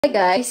Hi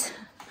guys,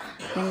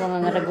 yung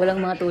mga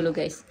walang mga tulog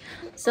guys.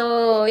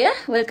 So yeah,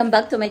 welcome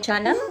back to my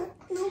channel.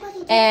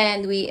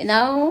 And we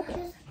are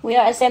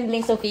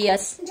assembling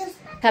Sophia's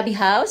hubby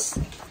house.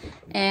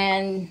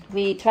 And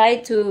we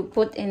tried to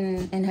put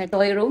in her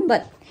toy room,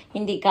 but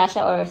hindi kasha,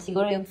 or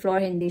siguro yung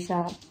floor hindi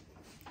siya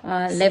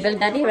level,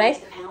 daddy,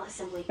 right?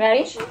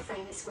 Right?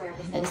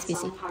 That is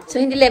busy. So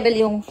hindi level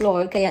yung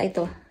floor, kaya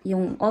ito,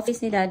 yung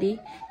office ni daddy,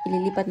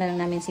 ililipat na lang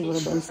namin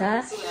siguro doon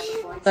sa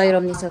toy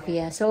room ni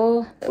Sophia.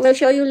 So we'll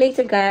show you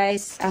later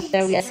guys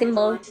after we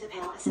assemble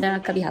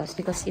the cubby house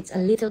because it's a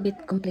little bit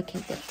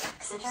complicated.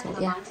 So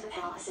yeah.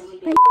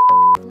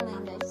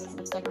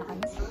 Nag-start na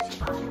kami.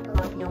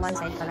 Yung one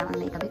side pa lang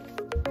ang naikabit.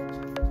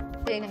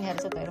 Ito yung nangyari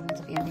sa toy room ni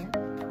Sophia niya.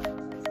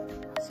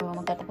 So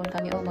magtatapon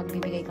kami o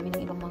magbibigay kami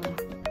ng ibang mga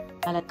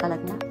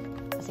kalat-kalat na.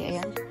 Kasi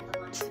ayan,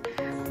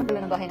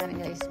 magula na bahay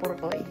namin guys, puro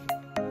toy.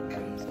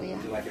 So yeah.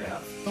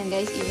 Ayan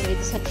guys, even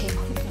dito sa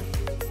table.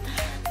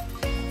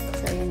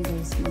 So ayan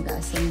guys,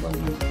 mag-assemble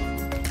na.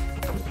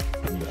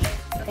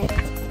 Okay.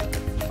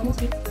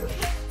 Almost it.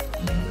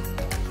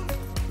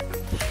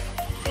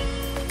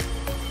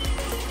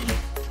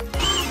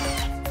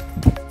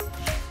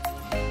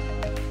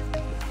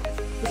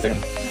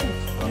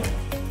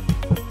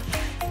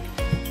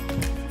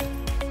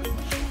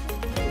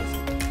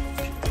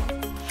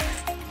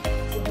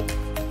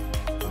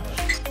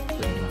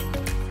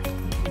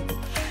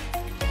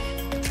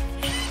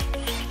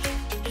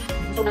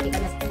 So nakita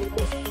niya sa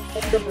post.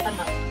 Let's go to the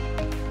house.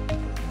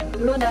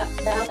 Below the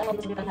house, I want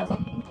to go to the house.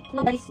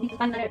 No, that is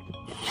another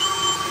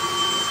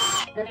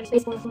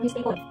space for his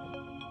table.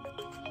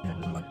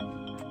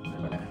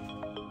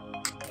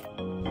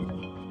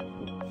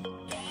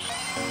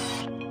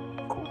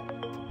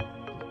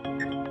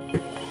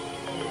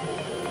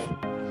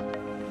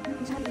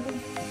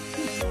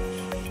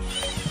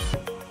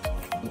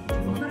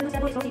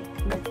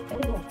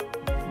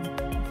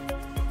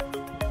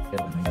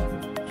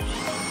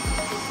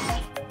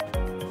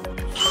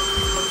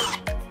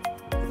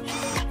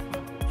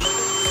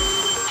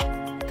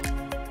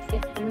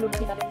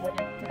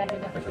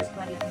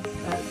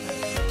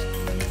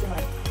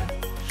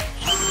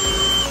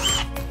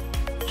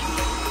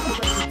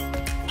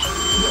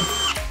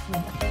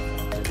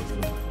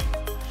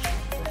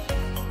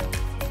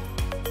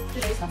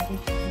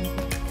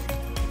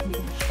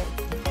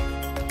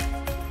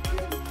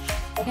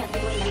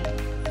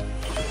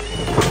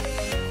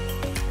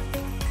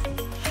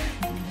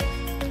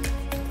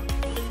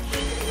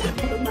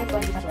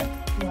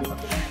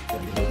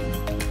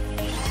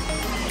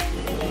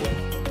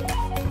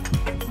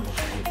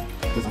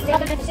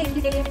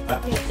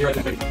 Here, right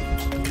there.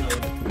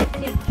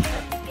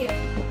 Here.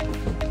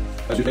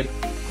 That's your take.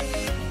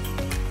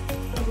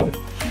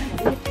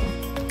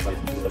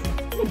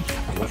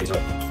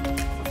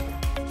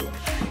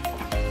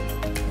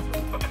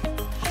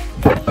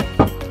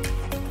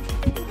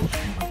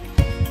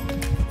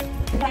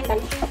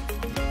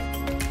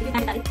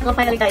 So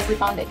finally guys, we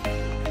found it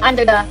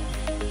under the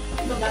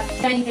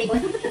dining table.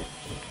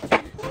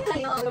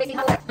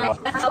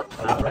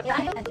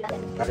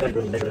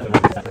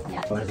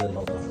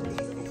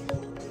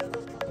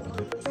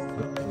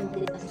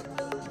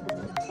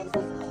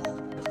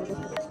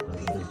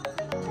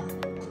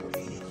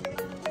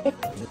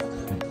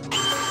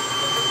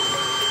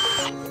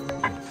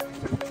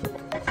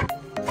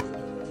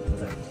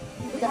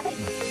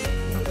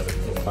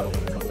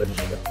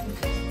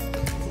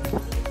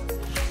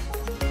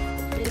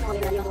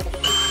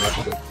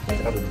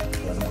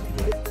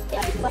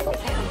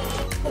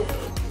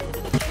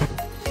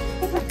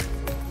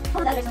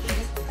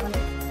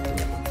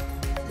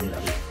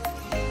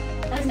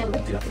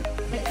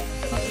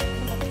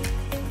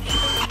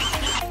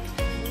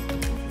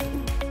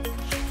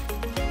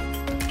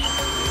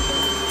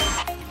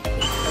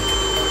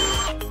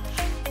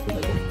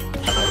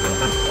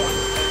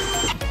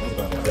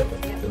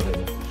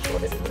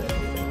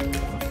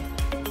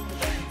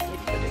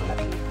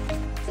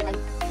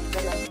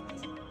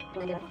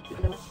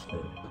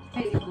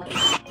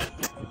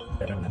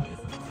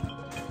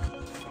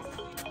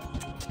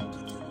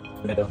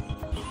 Beto.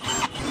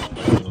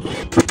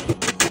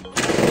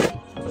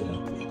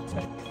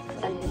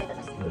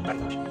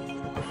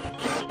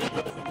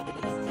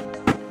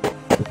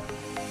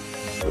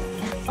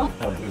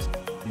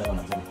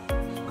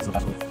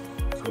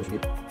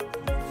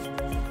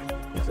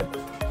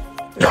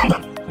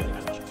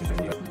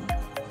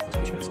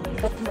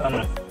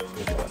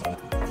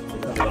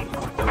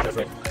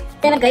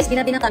 Kaya na guys,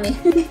 binabi na kami.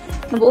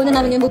 Mabuo na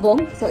namin yung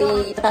bubong. So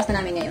itataas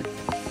na namin ngayon.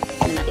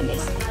 Ano natin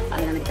guys?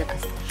 Paano namin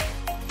itataas?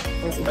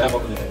 We'll see. Kaya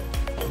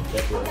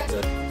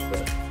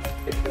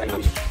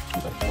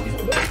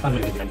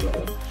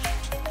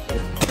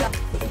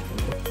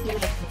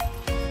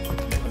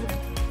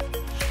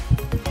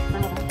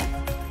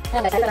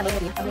guys, alam mo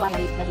niya. Ang luwang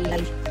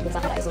nag-i-lunch doon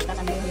sa karaeso. Tapos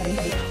ang luwang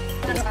nag-i-lunch.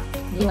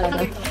 Hindi mo lang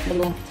yung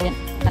bagulong. So yan.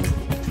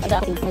 Pagka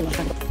ako yung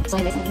sandok. So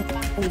guys,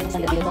 kung yung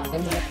sandok dito.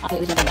 Ako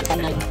yung sandok. Saan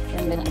na yun.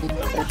 Yung meron ako dito.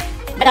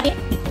 Madaki.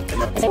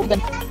 Kasi ugan.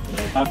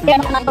 Kaya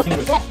naman ito.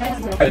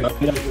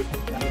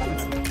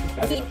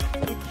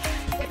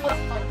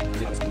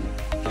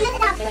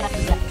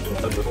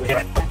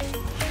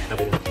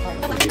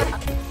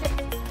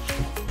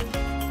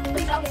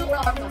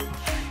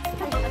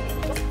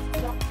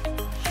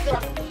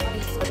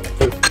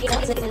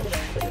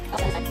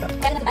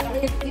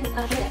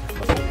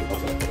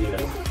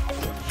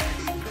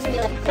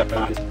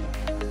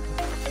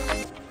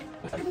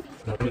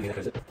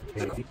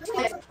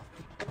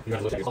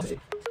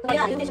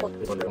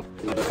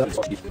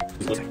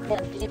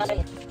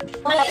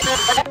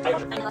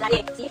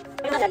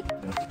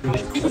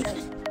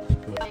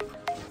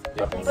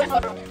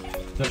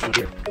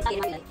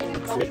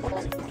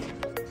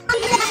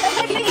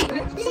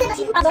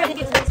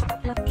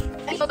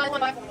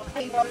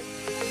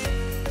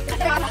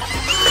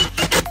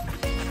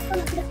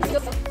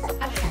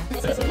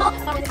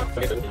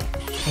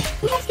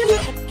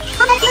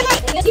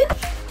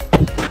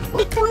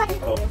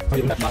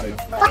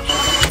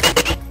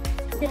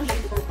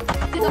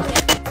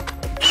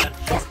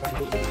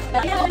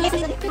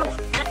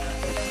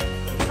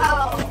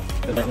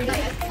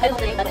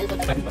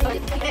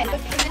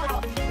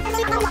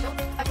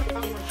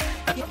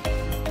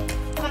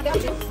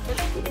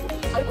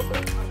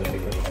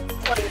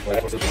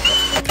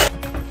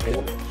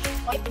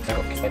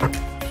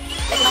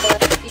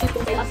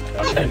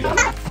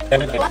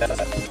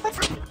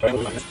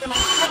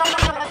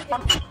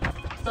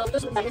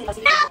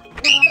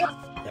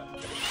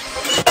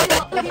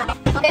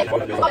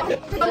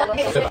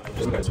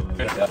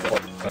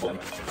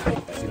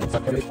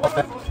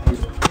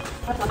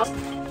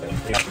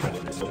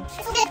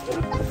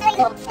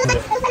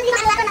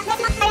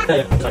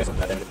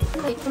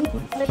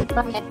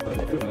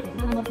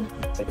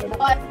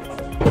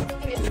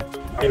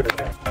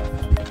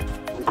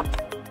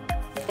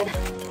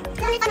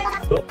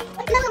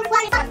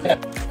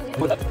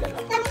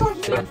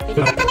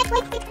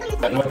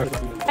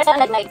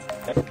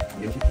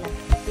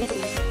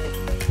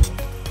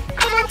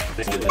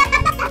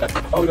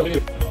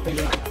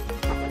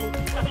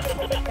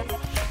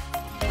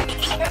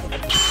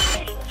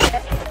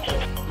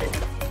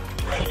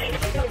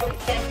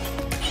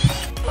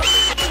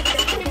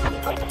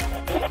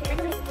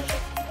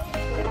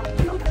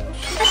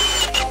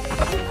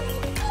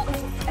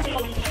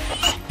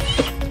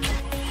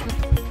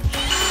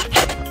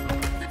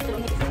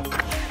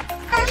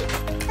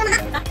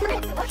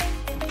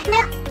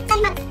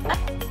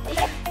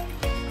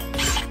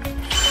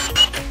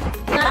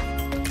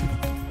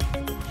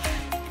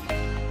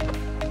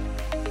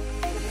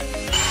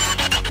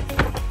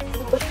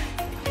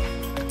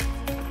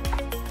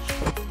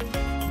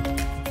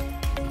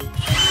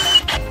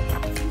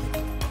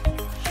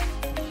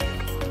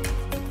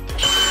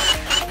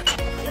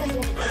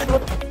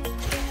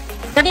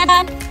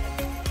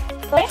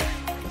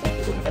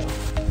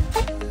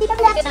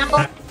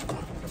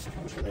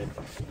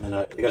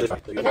 You guys are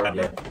fine. So you go around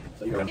there.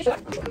 So you go around.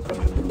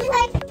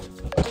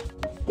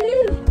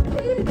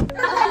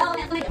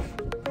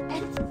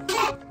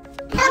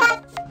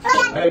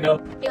 There you go.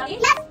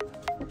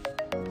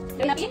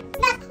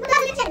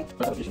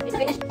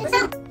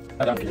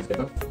 I don't think it's good.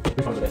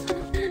 Which one's the best?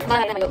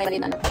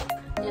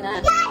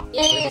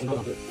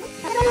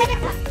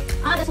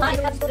 That's why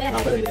you have to do that.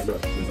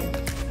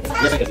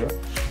 Yes, I guess you're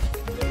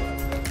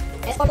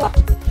Es por what?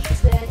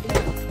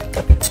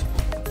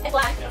 Es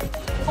why?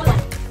 For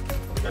what?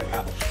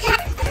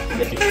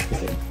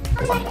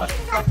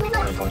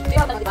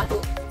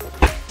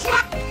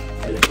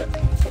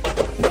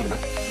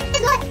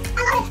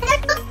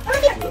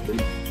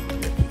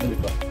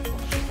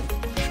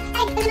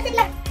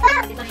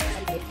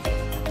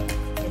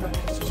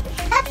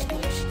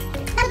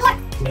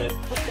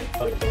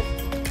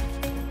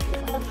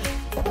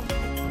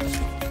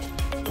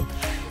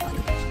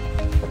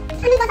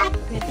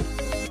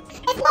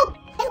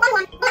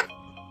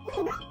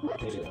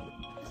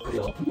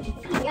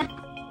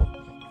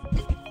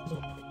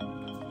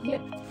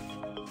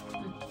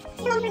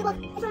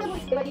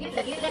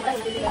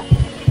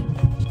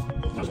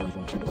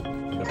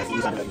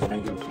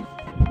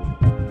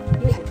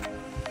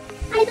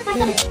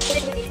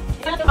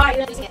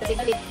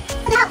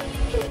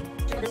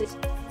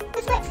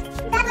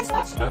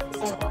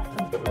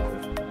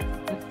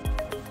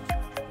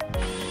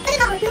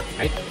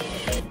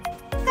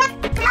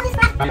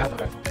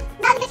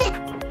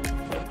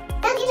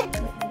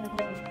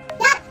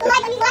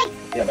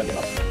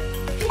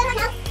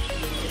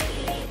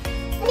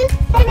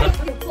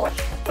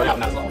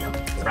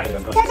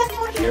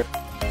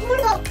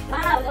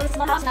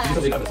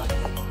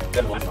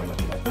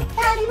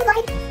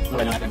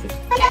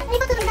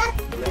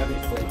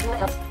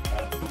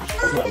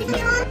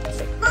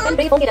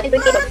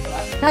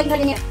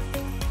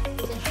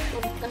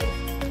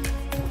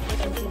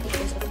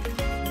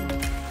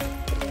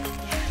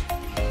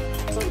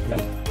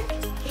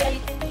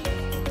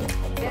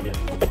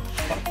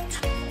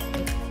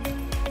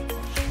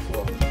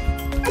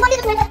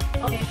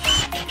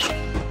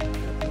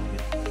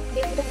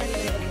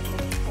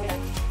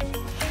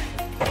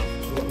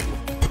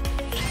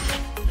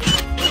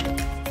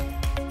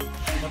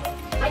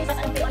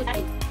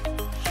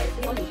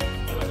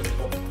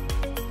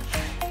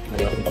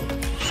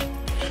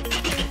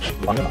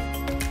 on now.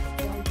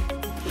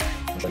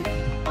 I'll show you.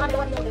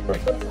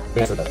 Correct.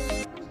 Good answer that.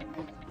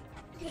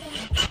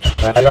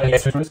 Have you got any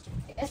S2 first?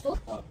 S2?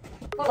 For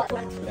what?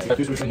 You got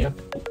 2 screws in here?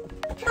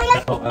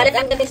 I'm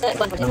gonna fix that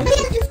one for this.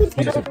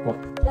 These are 2. What?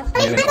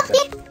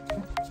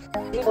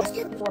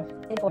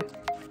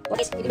 What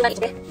is it?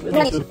 Okay?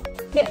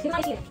 Here, here.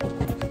 I'm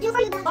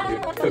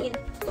going to show you.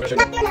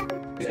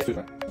 These S2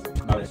 right?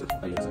 No, this is.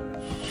 Oh, yes.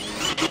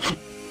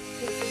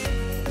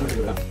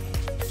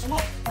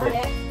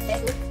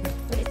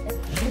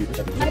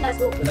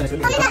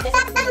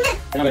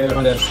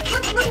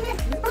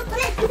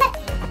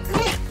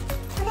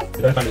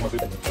 You don't find it more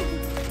food.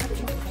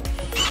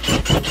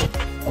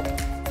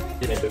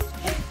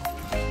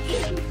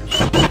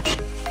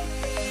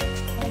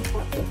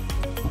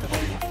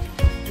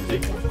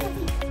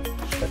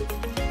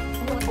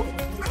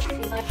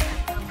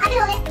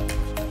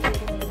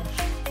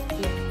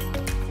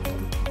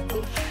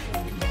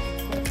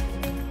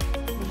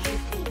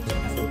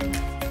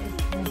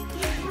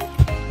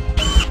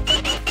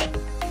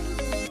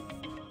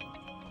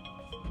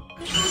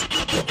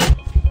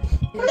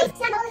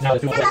 Now the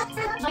 2 more plates.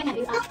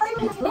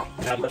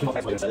 Now the 2 more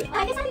plates for you inside it.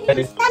 That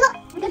is.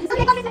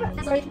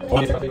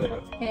 Only to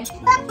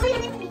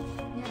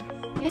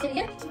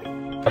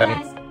Cut me.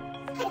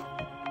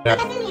 There.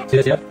 See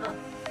this here?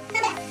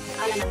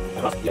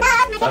 Yeah.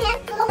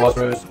 4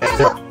 screws. That's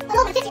 0.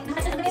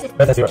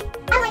 That's 0.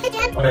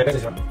 Okay, that's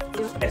 0.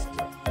 Yes.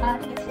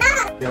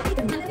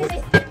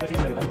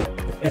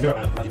 It's 0.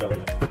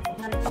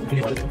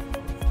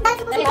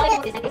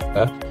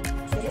 Huh?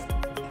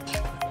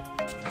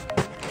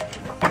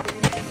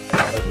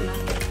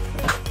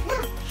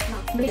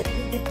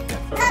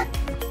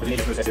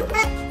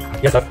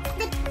 Yes, sir.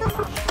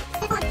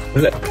 What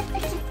is it?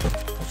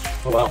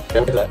 Oh, wow. Okay,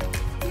 look at that.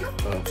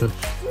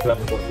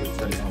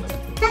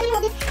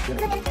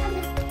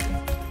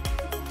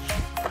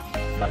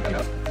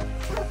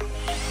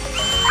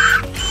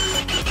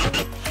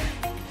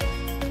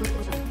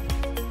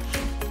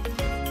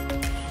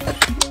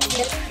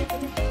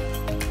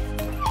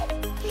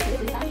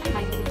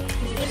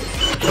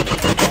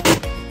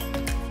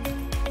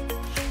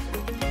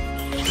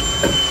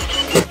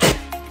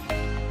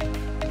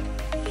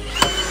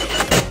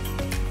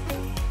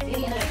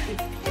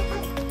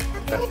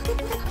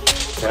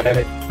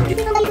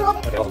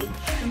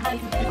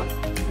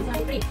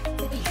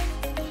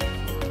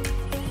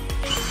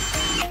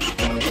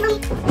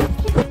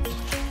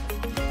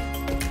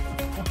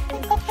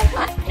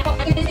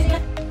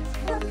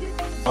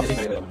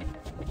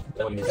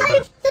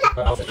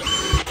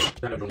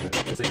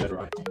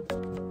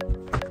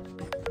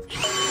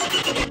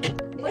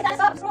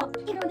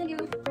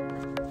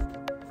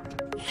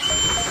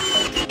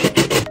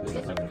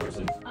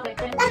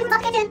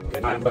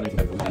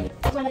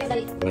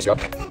 Nice job.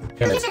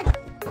 Here it is. Okay,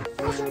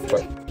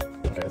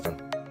 that's done.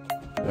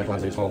 The next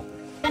one's small.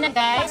 Yan na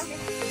guys.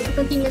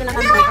 Continue na lang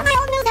ang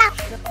bukas.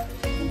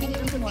 Continue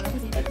lang tomorrow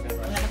kasi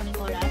wala na kaming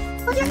oras.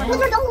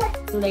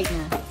 Too late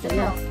na. So,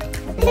 yeah.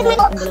 So,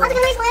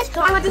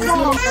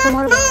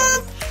 tomorrow.